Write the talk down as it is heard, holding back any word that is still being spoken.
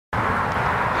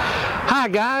Hi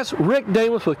guys, Rick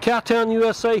Davis with Cowtown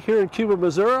USA here in Cuba,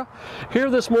 Missouri. Here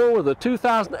this morning with a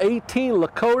 2018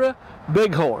 Lakota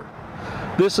Bighorn.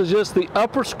 This is just the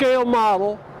upper scale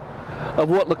model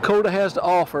of what Lakota has to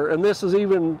offer, and this is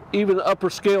even an upper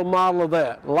scale model of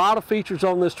that. A lot of features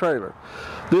on this trailer.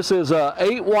 This is a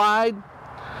 8 wide,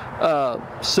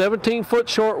 17-foot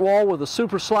short wall with a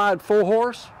Superslide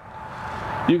 4-horse.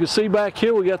 You can see back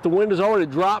here we got the windows already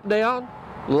dropped down,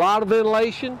 a lot of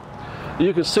ventilation.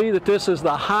 You can see that this is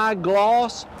the high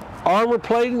gloss armor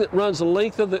plating that runs the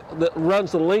length of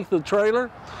the trailer.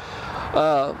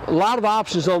 A lot of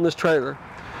options on this trailer.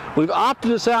 We've opted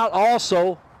this out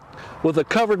also with a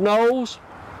covered nose.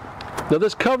 Now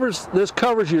this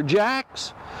covers your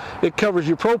jacks, it covers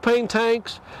your propane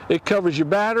tanks, it covers your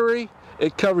battery,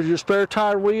 it covers your spare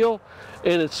tire wheel,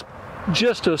 and it's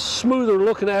just a smoother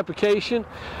looking application.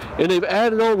 And they've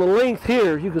added on the length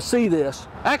here. You can see this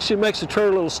actually makes the trailer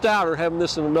a little stouter having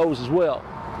this in the nose as well.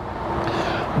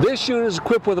 This unit is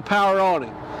equipped with a power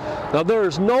awning. Now there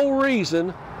is no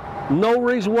reason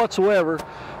whatsoever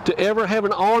to ever have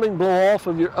an awning blow off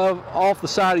off the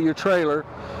side of your trailer,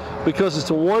 because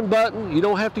it's a one button. You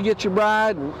don't have to get your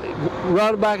bride and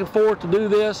run back and forth to do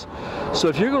this. So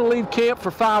if you're going to leave camp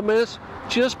for 5 minutes,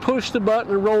 just push the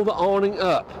button and roll the awning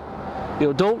up. You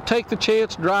know, don't take the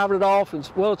chance driving it off and,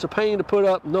 well, it's a pain to put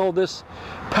up. No, this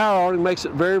power awning makes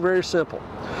it very, very simple.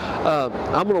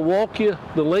 I'm going to walk you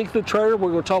the length of the trailer.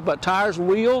 We're going to talk about tires and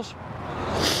wheels.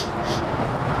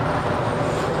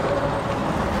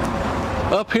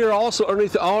 Up here also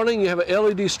underneath the awning you have an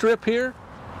LED strip here.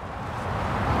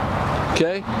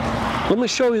 Okay, let me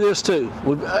show you this too.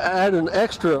 We've added an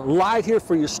extra light here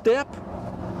for your step,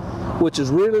 which is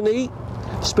really neat,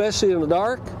 especially in the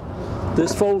dark.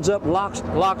 This folds up and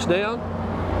locks down.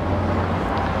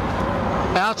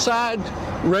 Outside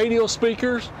radio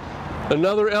speakers,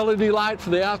 another LED light for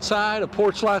the outside, a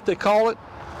porch light they call it.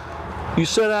 You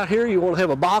sit out here, you want to have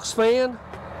a box fan,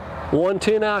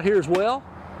 110 out here as well.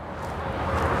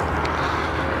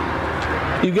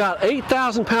 You got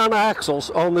 8,000-pound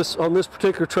axles on this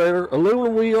particular trailer,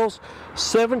 aluminum wheels,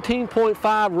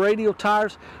 17.5 radial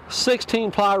tires,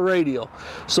 16-ply radial.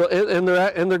 So and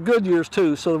they're Goodyears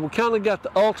too. So we kind of got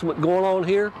the ultimate going on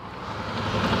here.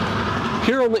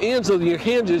 Here on the ends of your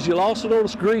hinges, you'll also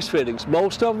notice grease fittings.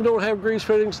 Most of them don't have grease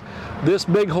fittings. This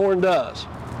Bighorn does.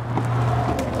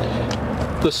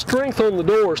 The strength on the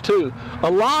doors too. A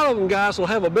lot of them, guys, will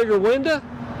have a bigger window,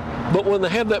 but when they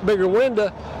have that bigger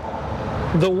window,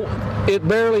 it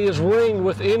barely is ringed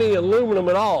with any aluminum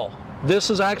at all. This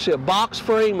is actually a box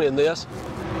frame in this.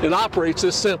 It operates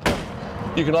this simple.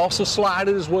 You can also slide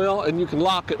it as well, and you can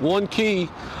lock it. One key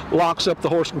locks up the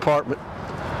horse compartment.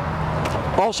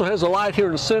 Also has a light here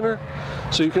in the center,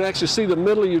 so you can actually see the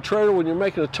middle of your trailer when you're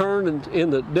making a turn in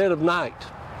the dead of night.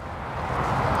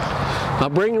 I'll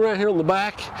bring you right here on the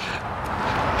back.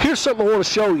 Here's something I want to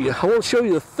show you. I want to show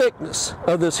you the thickness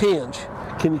of this hinge.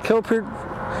 Can you come up here?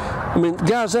 I mean,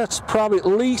 guys, that's probably at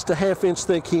least a ½ inch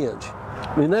thick hinge.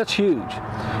 I mean, that's huge.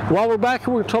 While we're back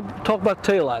here, we're going to talk about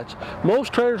taillights.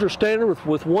 Most trailers are standard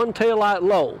with one taillight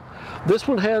low. This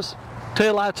one has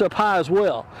taillights up high as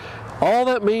well. All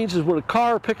that means is when a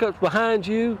car pickups behind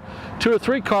you, 2 or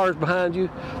 3 cars behind you,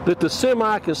 that the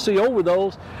semi can see over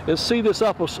those and see this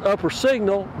upper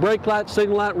signal, brake light,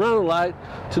 signal light, running light,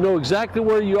 to know exactly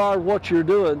where you are and what you're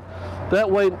doing.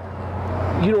 That way,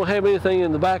 you don't have anything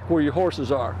in the back where your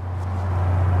horses are.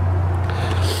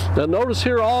 Now notice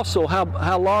here also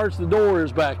how large the door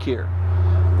is back here.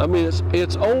 I mean,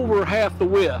 it's over half the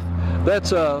width.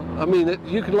 That's I mean,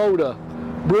 you can load a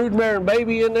broodmare and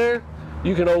baby in there.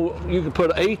 You can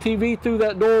put an ATV through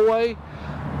that doorway.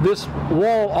 This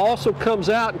wall also comes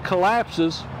out and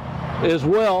collapses as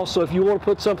well, so if you want to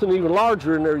put something even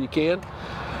larger in there, you can.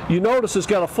 You notice it's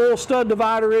got a full stud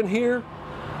divider in here.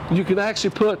 You can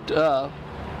actually put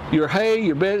your hay,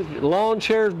 your bed, lawn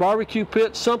chairs, barbecue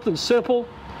pit, something simple.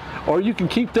 Or you can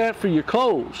keep that for your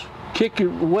clothes. Kick your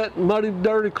wet, muddy,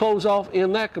 dirty clothes off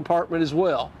in that compartment as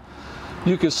well.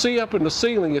 You can see up in the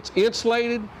ceiling, it's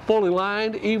insulated, fully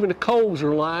lined. Even the coves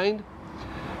are lined.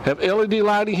 Have LED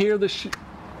lighting here.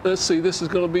 Let's see, this is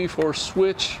going to be for a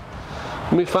switch.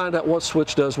 Let me find out what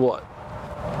switch does what.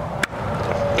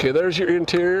 Okay, there's your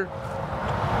interior.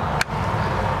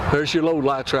 There's your load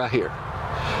lights right here.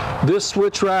 This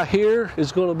switch right here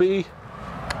is going to be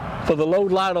for the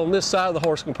load light on this side of the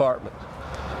horse compartment.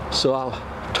 So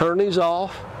I'll turn these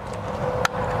off.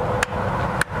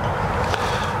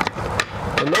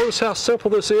 And notice how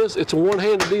simple this is. It's a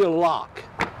one-handed deal to lock.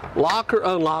 Lock or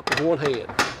unlock with one hand.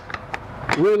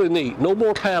 Really neat. No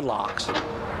more padlocks.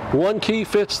 One key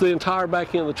fits the entire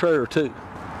back end of the trailer too.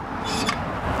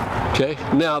 Okay,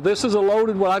 now this is a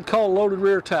loaded, what I'd call a loaded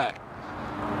rear tack.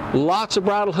 Lots of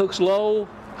bridle hooks low,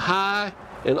 high,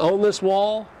 and on this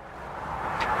wall.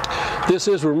 This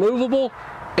is removable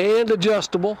and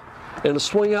adjustable, and a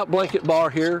swing out blanket bar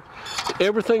here.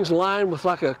 Everything's lined with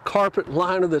like a carpet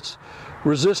liner that's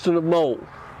resistant of mold.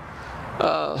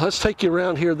 Let's take you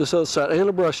around here this other side, and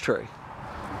a brush tray.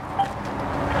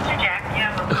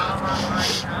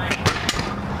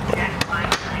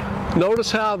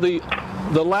 Notice how the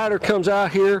ladder comes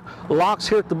out here, locks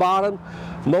here at the bottom.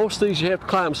 Most of these you have to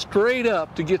climb straight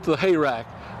up to get to the hay rack.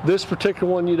 This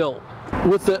particular one you don't.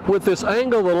 With this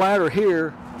angle of the ladder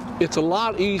here, it's a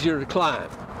lot easier to climb.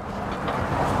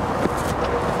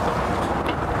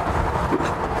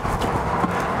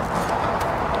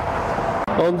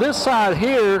 On this side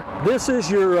here, this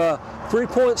is your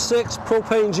 3.6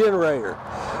 propane generator.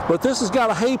 But this has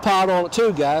got a hay pod on it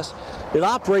too, guys. It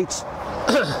operates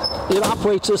it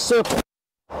operates as simple.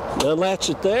 You unlatch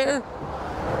it there.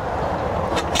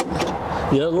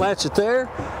 You unlatch it there.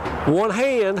 One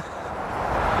hand,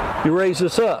 you raise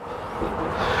this up.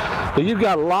 Now you've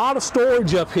got a lot of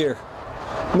storage up here.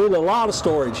 I mean, a lot of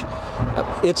storage.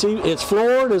 It's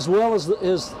floored as well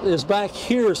as back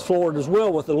here is floored as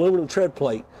well with aluminum tread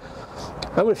plate.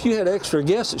 I mean, if you had extra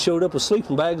guests that showed up with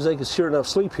sleeping bags, they could sure enough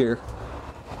sleep here.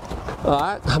 All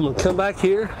right, I'm gonna come back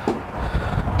here,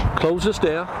 close this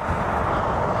down.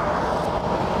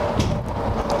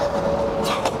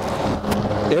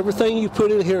 Everything you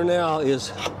put in here now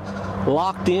is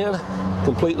locked in,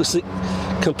 completely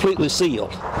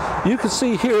sealed. You can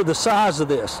see here the size of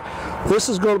this. This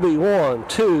is going to be 1,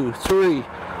 2, 3,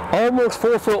 almost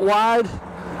 4 foot wide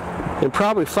and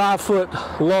probably 5 foot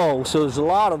long. So there's a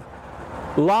lot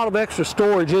of extra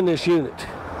storage in this unit.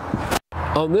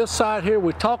 On this side here,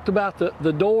 we talked about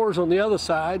the doors on the other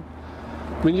side.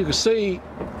 I mean, you can see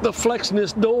the flex in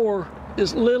this door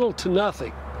is little to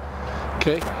nothing.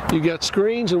 Okay, you got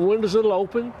screens and windows that'll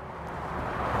open.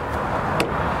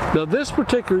 Now this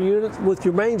particular unit with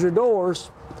your manger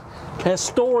doors has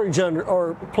storage under,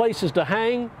 or places to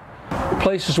hang,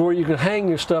 places where you can hang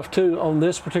your stuff too on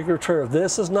this particular trailer.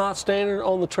 This is not standard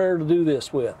on the trailer to do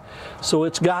this with, so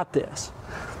it's got this.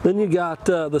 Then you got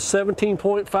the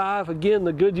 17.5, again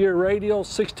the Goodyear radial,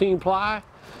 16 ply.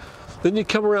 Then you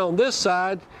come around this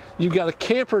side, you've got a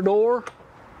camper door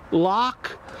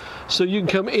lock, so you can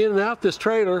come in and out this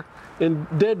trailer and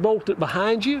deadbolt it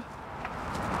behind you.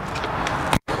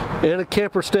 And a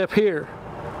camper step here.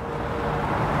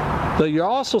 Now you're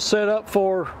also set up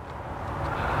for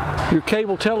your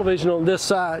cable television on this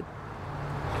side.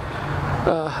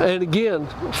 And again,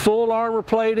 full armor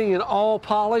plating and all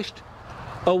polished.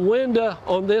 A window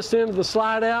on this end of the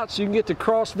slide out so you can get the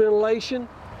cross ventilation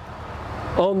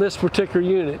on this particular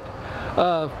unit.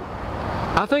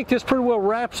 I think this pretty well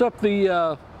wraps up the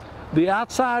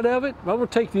outside of it. I'm going to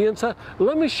take the inside.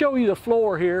 Let me show you the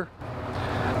floor here.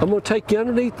 I'm going to take you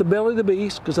underneath the belly of the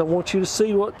beast because I want you to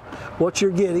see what you're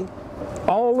getting.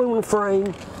 All aluminum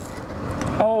frame,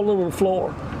 all aluminum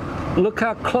floor. Look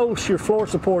how close your floor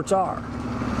supports are.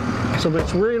 So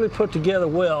it's really put together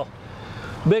well.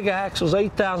 Big axles,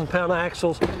 8,000 pound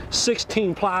axles,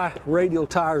 16 ply radial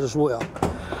tires as well.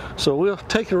 So we'll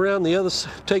take it around the other,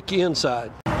 take you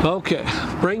inside. Okay,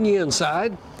 bring you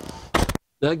inside.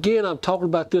 Now again, I'm talking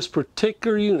about this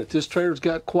particular unit. This trailer's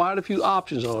got quite a few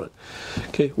options on it.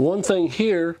 Okay, one thing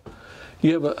here,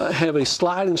 you have a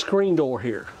sliding screen door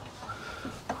here.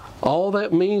 All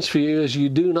that means for you is you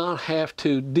do not have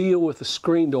to deal with the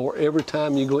screen door every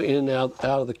time you go in and out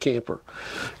of the camper.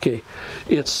 Okay,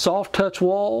 it's soft touch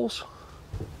walls,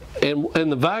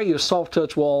 and the value of soft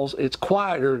touch walls, it's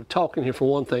quieter to talk in here for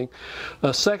one thing.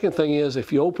 Second thing is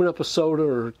if you open up a soda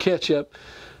or ketchup,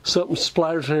 something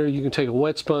splatters in here, you can take a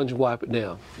wet sponge and wipe it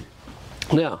down.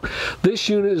 Now, this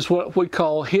unit is what we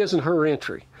call his and her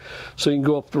entry. So you can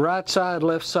go up the right side,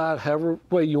 left side, however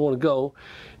way you want to go.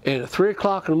 And at 3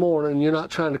 o'clock in the morning, you're not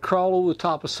trying to crawl over the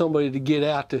top of somebody to get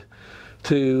out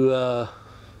to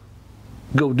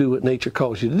go do what nature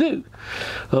calls you to do.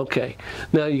 Okay,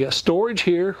 now you got storage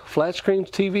here, flat screen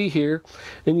TV here,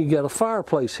 and you got a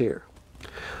fireplace here.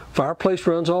 Fireplace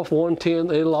runs off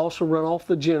 110. It'll also run off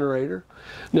the generator.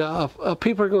 Now,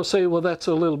 people are going to say, well, that's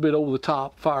a little bit over the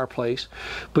top fireplace.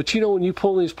 But you know, when you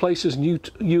pull these places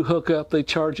and you hook up, they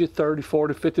charge you $30,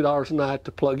 $40, $50 a night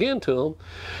to plug into them.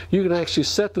 You can actually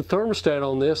set the thermostat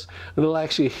on this, and it'll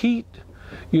actually heat.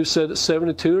 You set it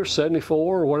 72 or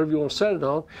 74 or whatever you want to set it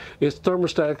on. It's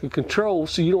thermostatically controlled,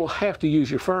 so you don't have to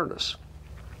use your furnace.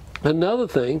 Another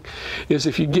thing is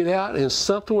if you get out and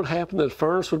something would happen, that the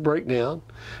furnace would break down,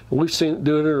 and we've seen it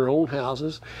do it in our own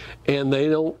houses, and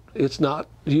it's not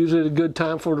usually a good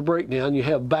time for it to break down. You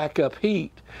have backup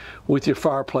heat with your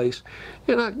fireplace.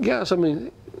 And I guess, I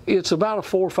mean, it's about a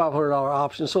 $400 or $500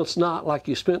 option, so it's not like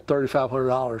you spent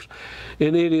 $3,500.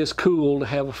 And it is cool to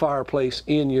have a fireplace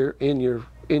in your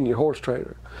horse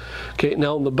trailer. Okay,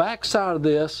 now on the back side of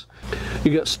this,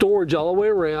 you got storage all the way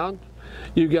around.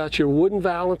 You got your wooden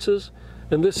valances,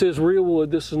 and this is real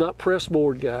wood. This is not pressed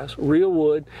board, guys. Real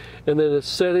wood, and then it's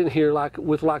set in here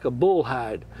with a bull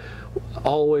hide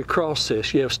all the way across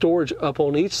this. You have storage up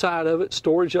on each side of it,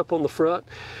 storage up on the front,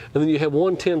 and then you have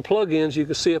 110 plug-ins you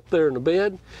can see up there in the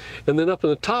bed, and then up in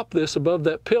the top of this, above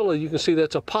that pillow, you can see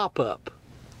that's a pop-up.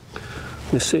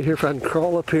 Let me see here if I can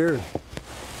crawl up here.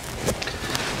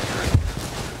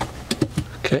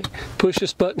 Okay, push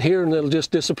this button here and it'll just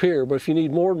disappear. But if you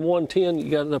need more than 110, you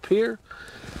got it up here.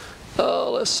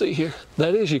 Let's see here.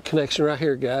 That is your connection right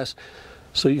here, guys.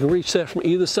 So you can reach that from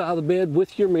either side of the bed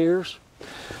with your mirrors.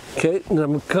 Okay, and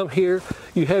I'm gonna come here.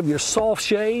 You have your soft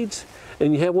shades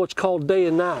and you have what's called day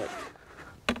and night.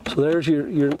 So there's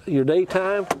your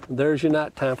daytime, there's your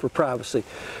nighttime for privacy,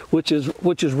 which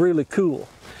is really cool.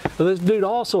 Now this dude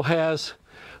also has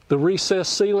the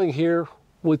recessed ceiling here,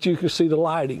 which you can see the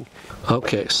lighting.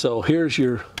 Okay, so here's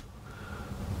your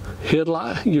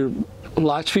headlight, your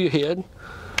lights for your head.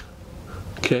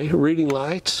 Okay, reading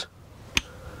lights.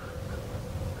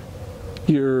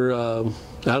 Your, I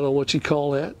don't know what you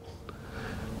call that.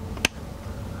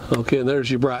 Okay, and there's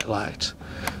your bright lights.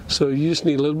 So you just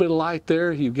need a little bit of light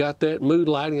there. You've got that mood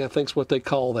lighting, I think is what they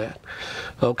call that.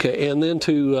 Okay, and then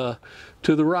to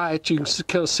the right, you can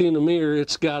kind of see in the mirror,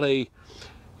 it's got a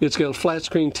flat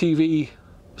screen TV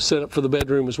set up for the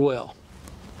bedroom as well.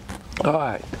 All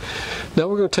right, now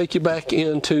we're going to take you back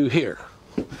into here,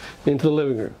 into the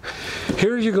living room.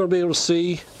 Here you're going to be able to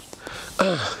see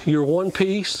your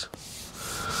one-piece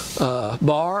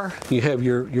bar. You have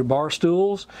your bar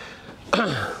stools.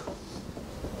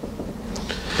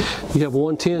 You have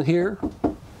 110 here.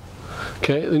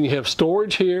 Okay, then you have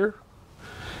storage here,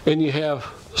 and you have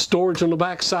storage on the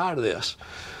back side of this.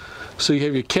 So you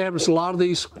have your cabinets. A lot of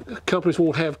these companies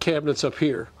won't have cabinets up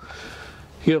here.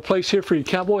 You got a place here for your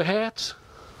cowboy hats.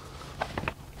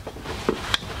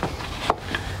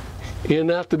 In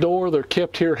and out the door, they're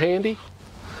kept here handy.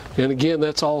 And again,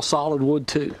 that's all solid wood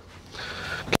too.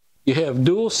 You have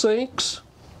dual sinks,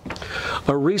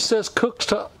 a recessed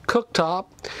cooktop,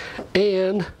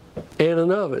 and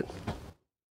an oven.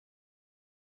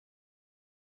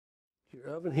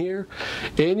 Oven here,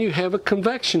 and you have a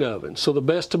convection oven, so the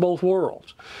best of both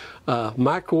worlds.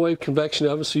 Microwave convection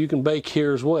oven, so you can bake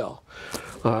here as well.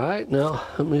 All right, now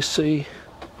let me see.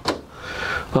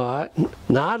 All right,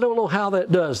 now I don't know how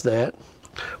that does that,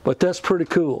 but that's pretty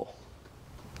cool.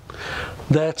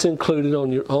 That's included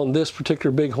on this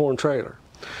particular bighorn trailer.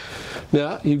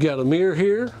 Now you've got a mirror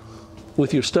here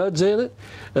with your studs in it,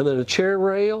 and then a chair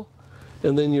rail,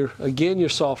 and then your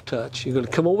soft touch. You're going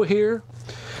to come over here.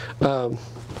 You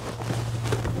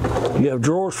have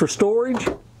drawers for storage,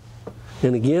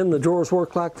 and again the drawers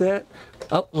work like that.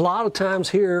 A lot of times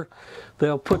here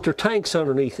they'll put their tanks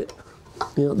underneath it.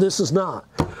 You know, this is not.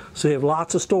 So you have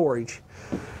lots of storage.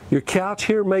 Your couch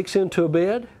here makes into a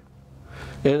bed,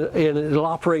 and it'll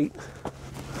operate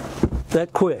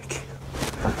that quick.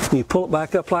 You pull it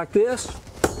back up like this,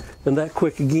 and that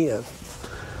quick again.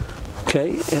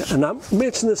 Okay, and I'm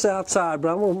mentioning this outside,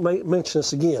 but I'm going to mention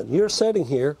this again. You're sitting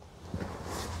here.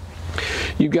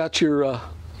 You've got your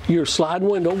sliding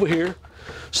window over here,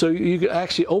 so you can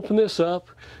actually open this up,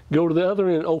 go to the other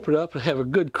end, open it up, and have a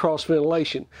good cross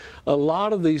ventilation. A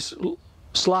lot of these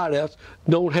slide outs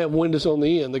don't have windows on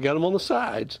the end. They got them on the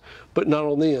sides, but not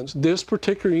on the ends. This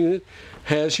particular unit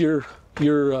has your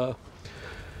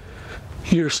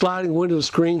sliding window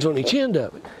screens on each end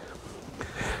of it.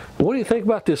 What do you think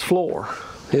about this floor?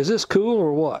 Is this cool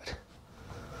or what?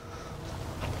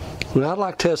 Well, I'd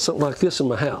like to have something like this in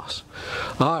my house.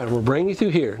 All right, we'll bring you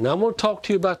through here. Now I'm going to talk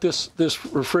to you about this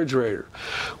refrigerator.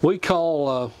 We call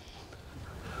a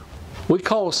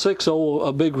 6.0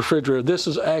 a big refrigerator. This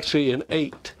is actually an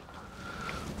 8.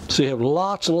 So you have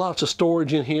lots and lots of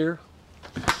storage in here,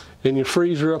 and your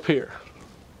freezer up here.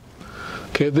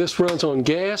 Okay, this runs on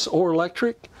gas or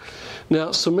electric.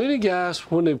 Now, so many guys,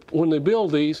 when they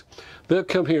build these, they'll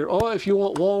come here, oh, if you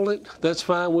want walnut, that's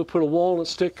fine, we'll put a walnut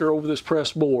sticker over this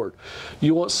press board.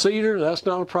 You want cedar, that's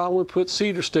not a problem, we'll put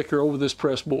cedar sticker over this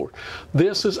press board.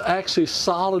 This is actually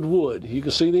solid wood. You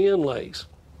can see the inlays.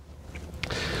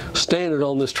 Standard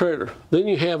on this trailer. Then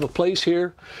you have a place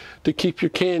here to keep your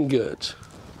canned goods.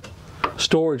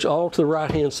 Storage all to the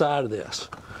right-hand side of this.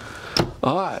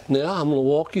 All right, now I'm going to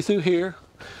walk you through here.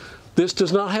 This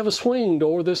does not have a swing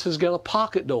door. This has got a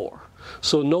pocket door.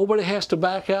 So nobody has to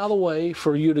back out of the way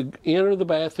for you to enter the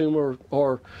bathroom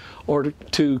or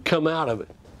to come out of it.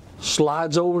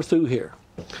 Slides over through here.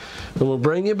 And we'll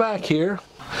bring you back here.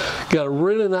 Got a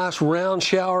really nice round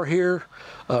shower here.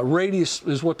 Radius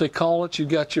is what they call it. You've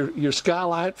got your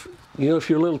skylight. You know, if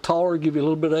you're a little taller, give you a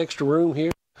little bit of extra room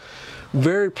here.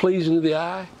 Very pleasing to the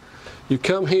eye. You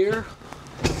come here.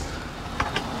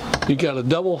 You got a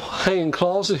double hanging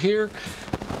closet here.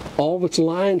 All of it's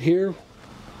lined here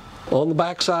on the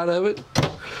back side of it.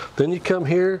 Then you come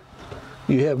here.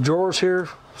 You have drawers here,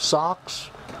 socks,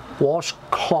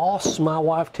 washcloths. My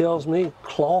wife tells me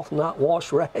cloth, not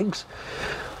wash rags.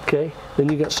 Okay.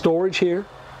 Then you got storage here.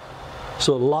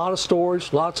 So a lot of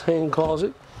storage, lots of hanging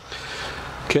closet.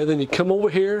 Okay, then you come over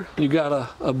here, you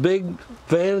got a big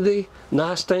vanity,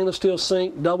 nice stainless steel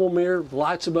sink, double mirror,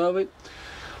 lights above it.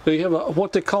 Then you have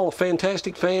what they call a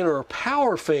fantastic fan or a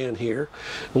power fan here.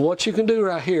 And what you can do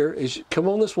right here is you come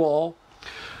on this wall.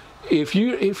 If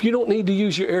you don't need to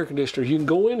use your air conditioner, you can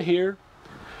go in here,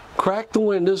 crack the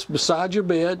windows beside your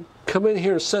bed, come in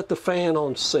here and set the fan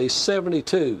on, say,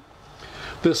 72.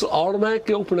 This will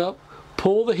automatically open up,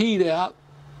 pull the heat out,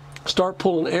 start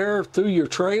pulling air through your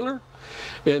trailer.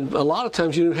 And a lot of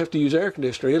times you don't have to use air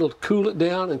conditioner. It'll cool it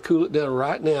down and cool it down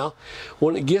right now.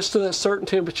 When it gets to that certain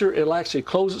temperature, it'll actually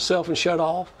close itself and shut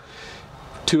off.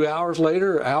 2 hours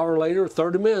later, an hour later,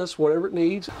 30 minutes, whatever it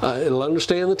needs, it'll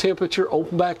understand the temperature,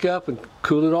 open back up and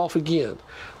cool it off again.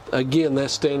 Again,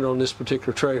 that's standard on this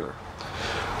particular trailer.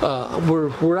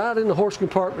 We're out in the horse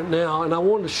compartment now, and I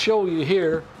wanted to show you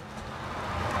here.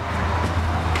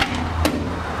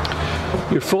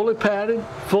 You're fully padded,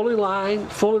 fully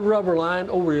lined, fully rubber lined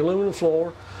over your aluminum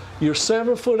floor. You're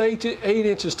 7 foot 8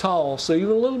 inches tall, so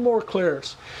even a little more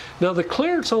clearance. Now the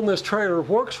clearance on this trailer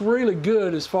works really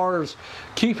good as far as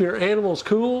keeping your animals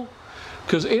cool,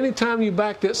 because anytime you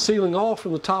back that ceiling off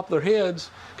from the top of their heads,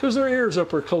 because their ears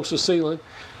up there close to the ceiling,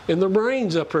 and their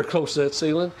brains up there close to that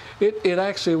ceiling, it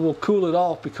actually will cool it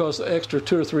off because of the extra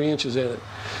 2 or 3 inches in it.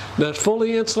 Now it's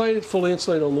fully insulated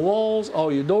on the walls,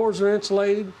 all your doors are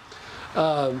insulated.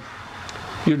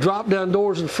 Your drop down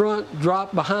doors in front,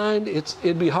 drop behind,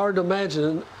 it'd be hard to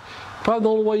imagine. Probably the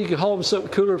only way you could haul them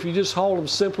something cooler if you just hauled them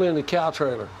simply in the cow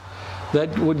trailer.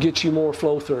 That would get you more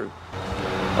flow through.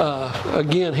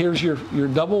 Again, here's your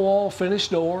double wall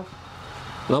finished door.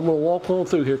 And I'm going to walk on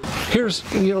through here.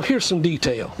 Here's some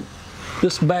detail.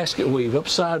 This basket weave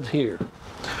upside here.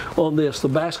 On this, the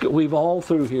basket weave all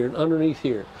through here and underneath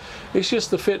here. It's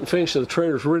just the fit and finish of the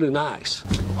trailer is really nice.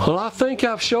 Well, I think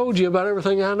I've showed you about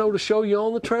everything I know to show you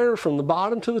on the trailer, from the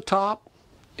bottom to the top,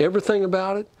 everything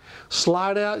about it.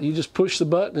 Slide out, you just push the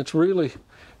button. It's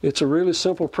a really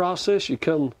simple process. You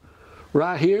come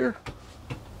right here.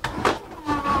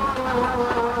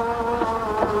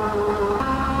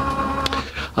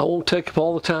 I won't take up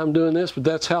all the time doing this, but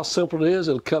that's how simple it is.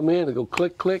 It'll come in, it'll go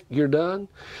click, click, you're done.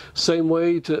 Same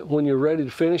way to when you're ready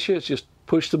to finish it, it's just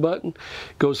push the button,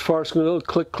 goes as far as it's going to go,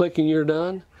 click, click, and you're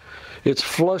done. It's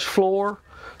flush floor,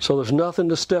 so there's nothing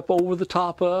to step over the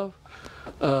top of.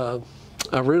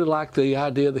 I really like the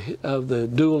idea of the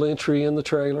dual entry in the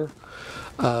trailer.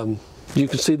 You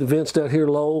can see the vents down here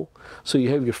low, so you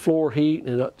have your floor heat,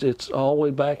 and it's all the way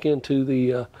back into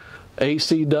the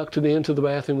AC ducted into the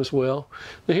bathroom as well.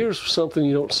 Now here's something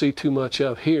you don't see too much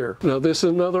of here. Now this is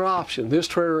another option. This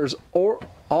trailer is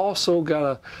also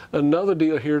got another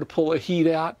deal here to pull the heat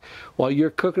out while you're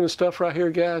cooking and stuff right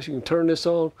here, guys. You can turn this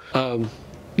on.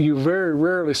 You very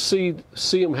rarely see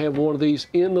them have one of these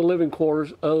in the living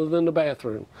quarters other than the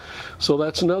bathroom. So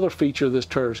that's another feature this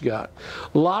trailer's got.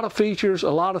 A lot of features, a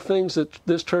lot of things that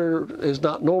this trailer is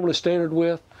not normally standard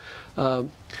with.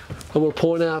 I'm going to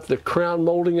point out the crown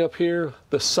molding up here.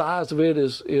 The size of it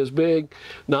is big.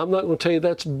 Now I'm not going to tell you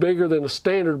that's bigger than a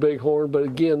standard bighorn, but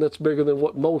again, that's bigger than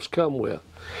what most come with.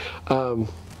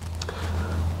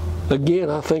 Again,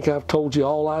 I think I've told you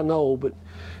all I know, but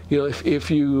you know,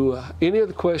 if you any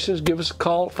other questions, give us a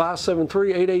call at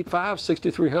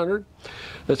 573-885-6300.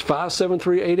 That's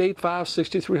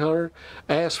 573-885-6300.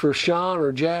 Ask for Sean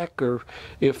or Jack, or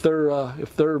if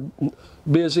they're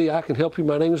busy, I can help you.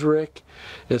 My name is Rick.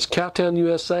 It's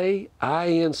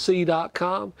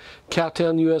CowtownUSAINC.com.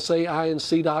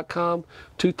 CowtownUSAINC.com.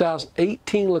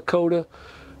 2018 Lakota.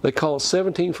 They call it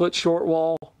 17-foot short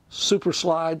wall, super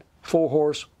slide,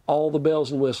 4-horse, all the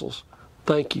bells and whistles.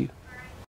 Thank you.